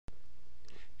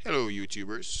Hello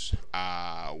YouTubers,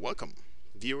 welcome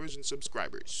viewers and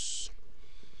subscribers.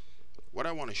 What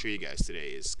I want to show you guys today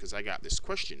is, because I got this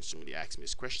question, somebody asked me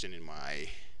this question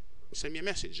send me a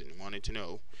message and wanted to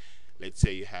know, let's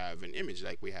say you have an image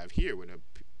like we have here with a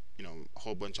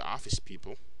whole bunch of office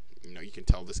people. You can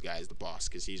tell this guy is the boss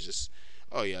because he's just,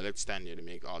 oh yeah, let's stand there to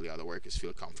make all the other workers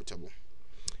feel comfortable.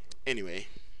 Anyway,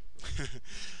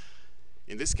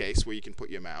 in this case where you can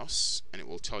put your mouse and it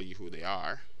will tell you who they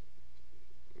are,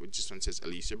 which this one says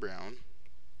Alicia Brown,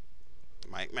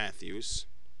 Mike Matthews,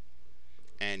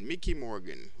 and Mickey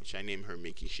Morgan, which I named her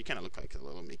Mickey. She kind of looked like a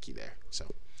little Mickey there,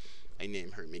 so I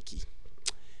named her Mickey.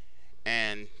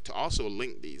 And to also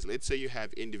link these, let's say you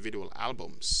have individual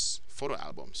albums, photo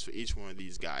albums for each one of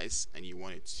these guys, and you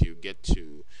wanted to get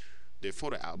to the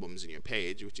photo albums in your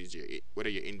page, which is whether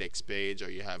your index page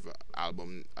or you have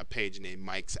a page named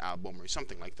Mike's album or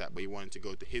something like that, but you wanted to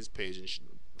go to his page and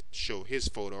show his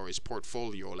photo or his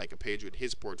portfolio, like a page with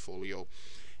his portfolio,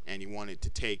 and you wanted to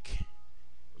take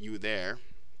you there.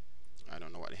 I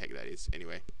don't know what the heck that is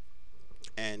anyway.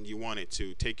 And you wanted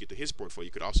to take you to his portfolio,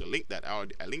 you could also link that. I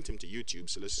linked him to YouTube,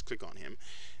 so let's just click on him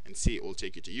and see it will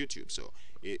take you to YouTube. So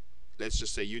let's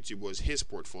just say YouTube was his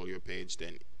portfolio page,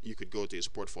 then you could go to his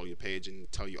portfolio page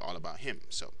and tell you all about him.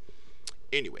 So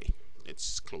anyway,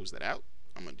 let's close that out.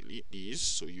 I'm gonna delete these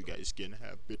so you guys can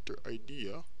have a better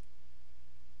idea.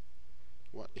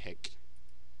 What the heck?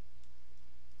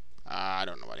 I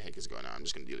don't know what the heck is going on. I'm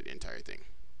just gonna delete the entire thing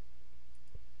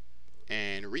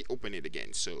and reopen it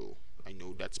again so I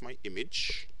know that's my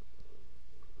image.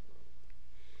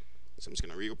 So I'm just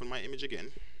gonna reopen my image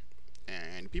again,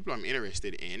 and people I'm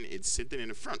interested in, it's sitting in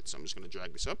the front, so I'm just gonna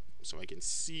drag this up so I can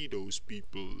see those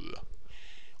people.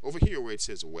 Over here where it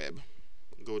says web,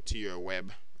 go to your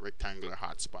web rectangular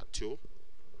hotspot tool,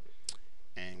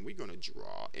 and we're gonna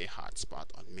draw a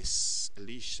hotspot on Miss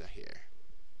Alicia here.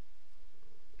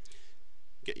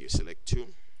 Get your select tool,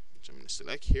 which I'm gonna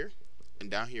select here, and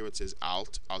down here it says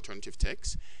alternative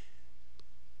text.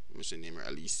 I'm just gonna name her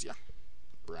Alicia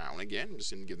Brown again. I'm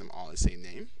just gonna give them all the same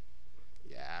name.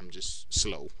 Yeah, I'm just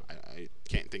slow. I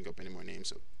can't think up any more names.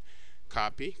 So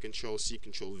copy, Control C,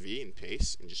 Control V, and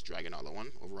paste, and just drag another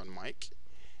one over on Mike,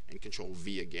 and Control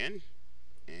V again,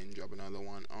 and drop another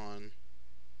one on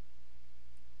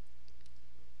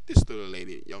this little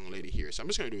young lady here. So I'm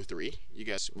just gonna do 3. You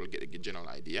guys will get a general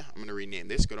idea. I'm gonna rename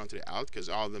this. Go down to the alt because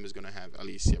all of them is gonna have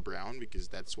Alicia Brown because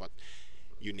that's what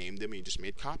you named them. And you just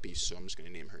made copies. So I'm just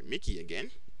gonna name her Mickey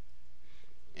again,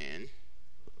 and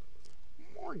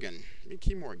Morgan,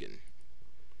 Mickey Morgan.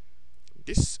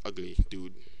 This ugly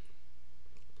dude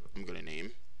I'm gonna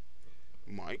name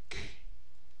Mike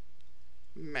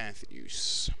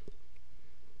Matthews.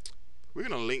 We're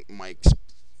gonna link Mike's.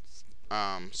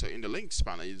 So in the link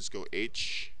spanner, you just go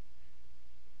http://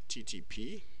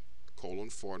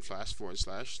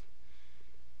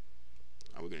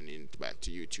 and we're gonna need it back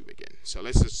to YouTube again. So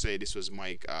let's just say this was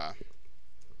Mike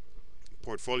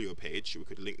portfolio page. We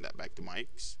could link that back to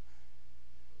Mike's,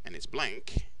 and it's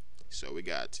blank. So we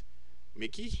got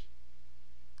Mickey,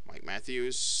 Mike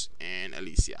Matthews, and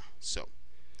Alicia. So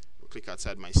we'll click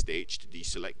outside my stage to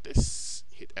deselect this.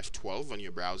 Hit F12 on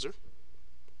your browser.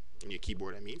 On your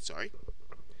keyboard, I mean, sorry.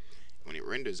 When it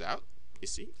renders out, you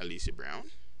see Alicia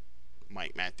Brown,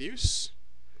 Mike Matthews,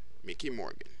 Mickey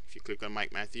Morgan. If you click on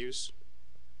Mike Matthews,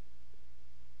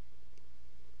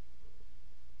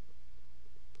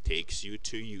 takes you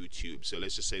to YouTube. So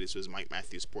let's just say this was Mike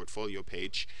Matthews' portfolio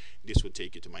page. This would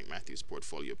take you to Mike Matthews'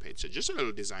 portfolio page. So just a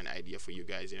little design idea for you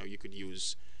guys. You could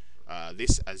use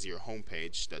this as your home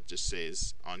page that just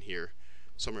says on here,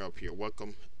 somewhere up here,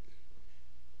 welcome.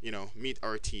 Meet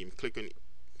our team. Click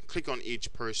on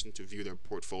each person to view their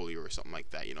portfolio or something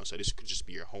like that. So this could just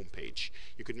be your home page.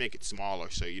 You could make it smaller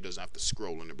so you doesn't have to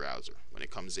scroll in the browser when it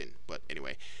comes in. But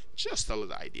anyway, just a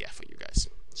little idea for you guys.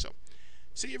 So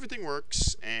see, everything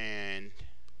works, and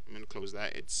I'm gonna close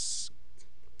that. It's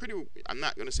pretty. I'm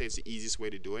not gonna say it's the easiest way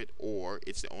to do it or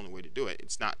it's the only way to do it.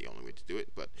 It's not the only way to do it,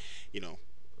 but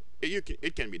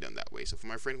it can be done that way. So for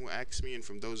my friend who asked me, and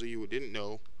from those of you who didn't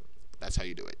know, that's how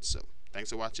you do it. So thanks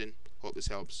for watching. Hope this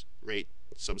helps. Rate,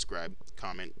 subscribe,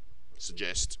 comment,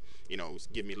 suggest.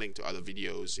 Give me a link to other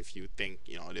videos if you think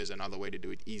there's another way to do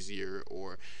it easier,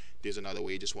 or there's another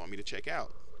way you just want me to check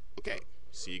out. Okay,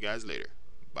 see you guys later.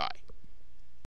 Bye.